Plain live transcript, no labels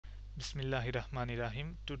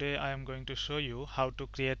Bismillahirrahmanirrahim. Today I am going to show you how to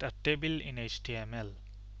create a table in HTML.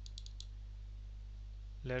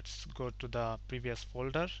 Let's go to the previous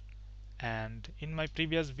folder, and in my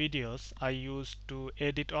previous videos I used to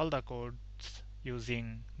edit all the codes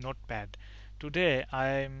using Notepad. Today I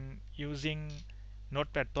am using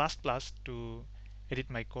Notepad++ to edit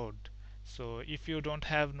my code. So if you don't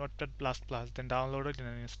have Notepad++, then download it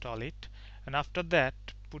and install it, and after that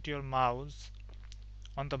put your mouse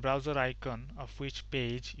on the browser icon of which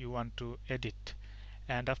page you want to edit,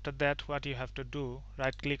 and after that what you have to do,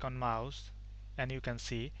 right click on mouse and you can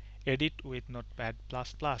see edit with Notepad++,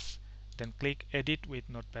 then click edit with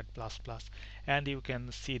Notepad++, and you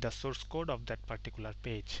can see the source code of that particular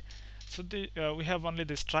page. So we have only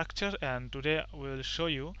the structure, and today we will show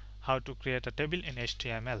you how to create a table in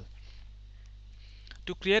HTML.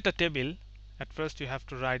 To create a table, at first you have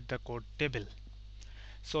to write the code table.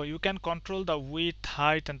 So you can control the width,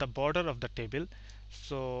 height, and the border of the table.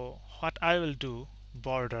 So what I will do,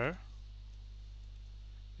 border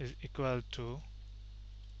is equal to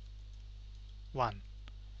 1,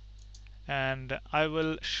 and I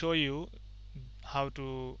will show you how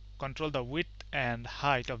to control the width and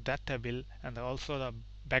height of that table, and also the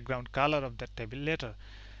background color of that table later.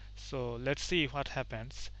 So let's see what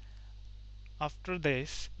happens. After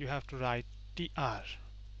this you have to write tr.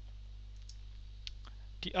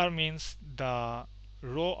 tr means the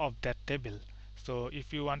row of that table. So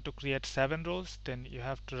if you want to create 7 rows, then you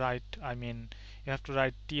have to write, you have to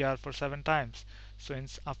write tr for 7 times. So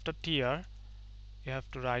after tr you have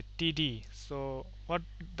to write td. So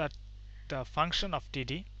that the function of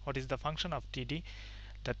td, what is the function of td?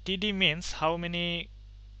 The td means how many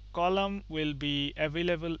column will be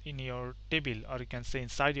available in your table, or you can say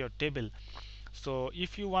inside your table. So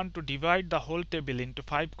if you want to divide the whole table into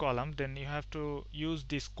 5 columns, then you have to use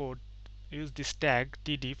this code, use this tag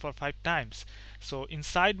td for 5 times. So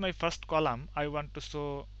inside my first column I want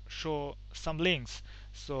to show some links,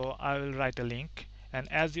 so I will write a link. And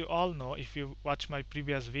as you all know, if you watch my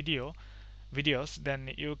previous videos, then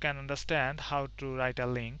you can understand how to write a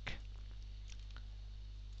link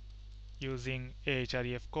using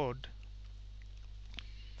ahref code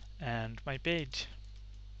and my page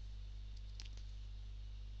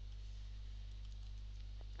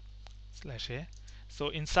 /a. So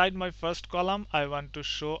inside my first column I want to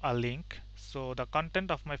show a link, so the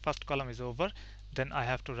content of my first column is over, then I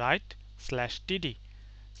have to write /td.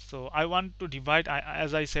 So I want to divide,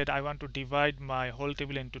 as I said, I want to divide my whole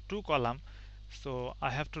table into 2 columns, so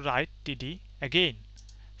I have to write td again.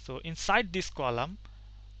 So inside this column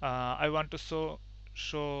I want to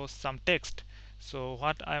show some text. So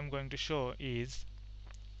what I am going to show is,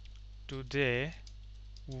 today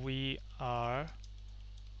we are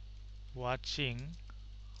watching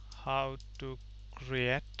how to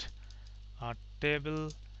create a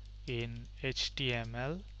table in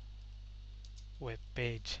HTML web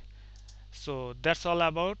page. So that's all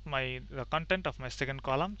about the content of my second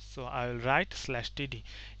column. So I will write /td.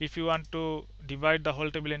 If you want to divide the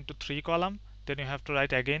whole table into 3 columns, then you have to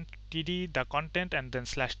write again td, the content, and then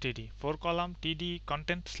 /td. 4 column td,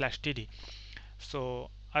 content, /td. So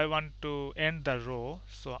I want to end the row,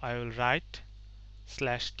 so I will write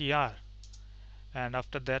 /tr. And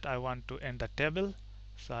after that I want to end the table,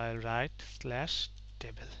 so I'll write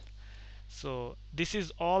 /table. So this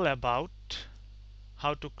is all about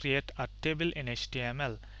how to create a table in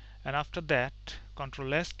HTML, and after that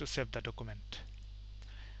Ctrl S to save the document.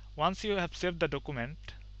 Once you have saved the document,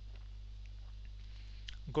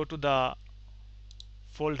 go to the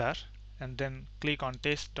folder and then click on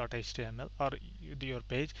test.html or your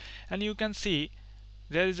page, and you can see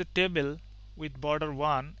there is a table with border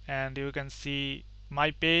 1, and you can see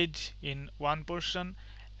my page in one portion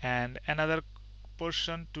and another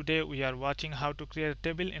portion. Today we are watching how to create a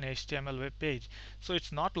table in HTML web page. So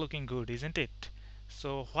it's not looking good, isn't it?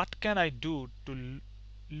 So what can I do to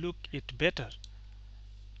look it better?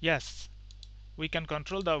 Yes, we can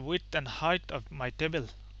control the width and height of my table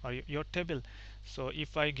or your table. So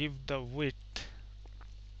if I give the width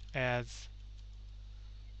as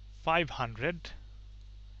 500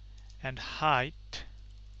 and height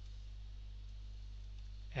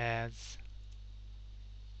as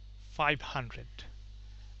 500,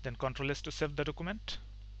 then Ctrl S to save the document,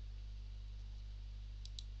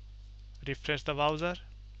 refresh the browser,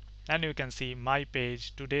 and you can see my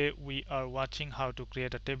page. Today we are watching how to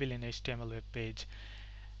create a table in HTML web page.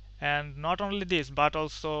 And not only this, but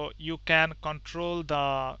also you can control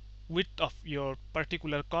the width of your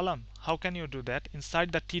particular column. How can you do that?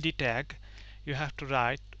 Inside the td tag you have to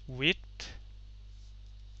write width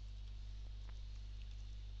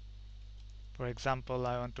For example,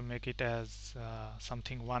 I want to make it as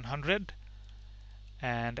something 100,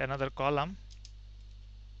 and another column,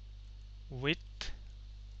 width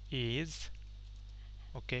is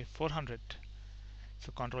okay 400.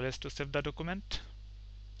 So Control S to save the document.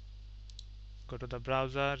 Go to the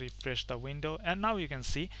browser, refresh the window, and now you can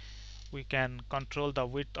see we can control the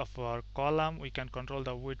width of our column, we can control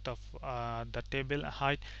the width of the table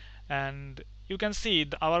height, and you can see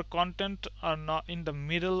our content are not in the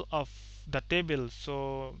middle of the table.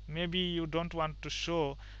 So maybe you don't want to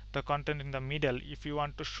show the content in the middle. If you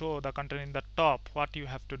want to show the content in the top, what you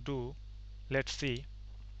have to do, let's see.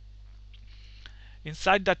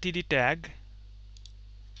 Inside the TD tag,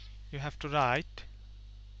 you have to write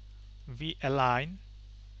v-align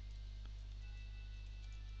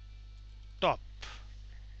top.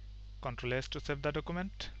 Control S to save the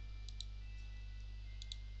document,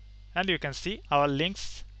 and you can see our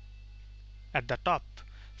links at the top.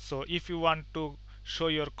 So if you want to show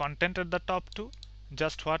your content at the top too,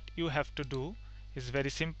 just what you have to do is very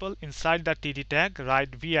simple. Inside the TD tag,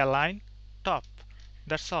 write v-align top.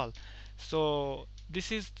 That's all. So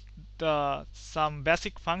this is the some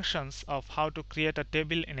basic functions of how to create a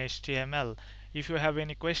table in HTML. If you have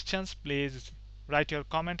any questions, please write your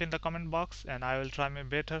comment in the comment box, and I will try my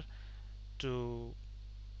better to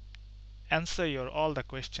answer your all the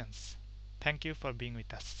questions. Thank you for being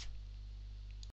with us.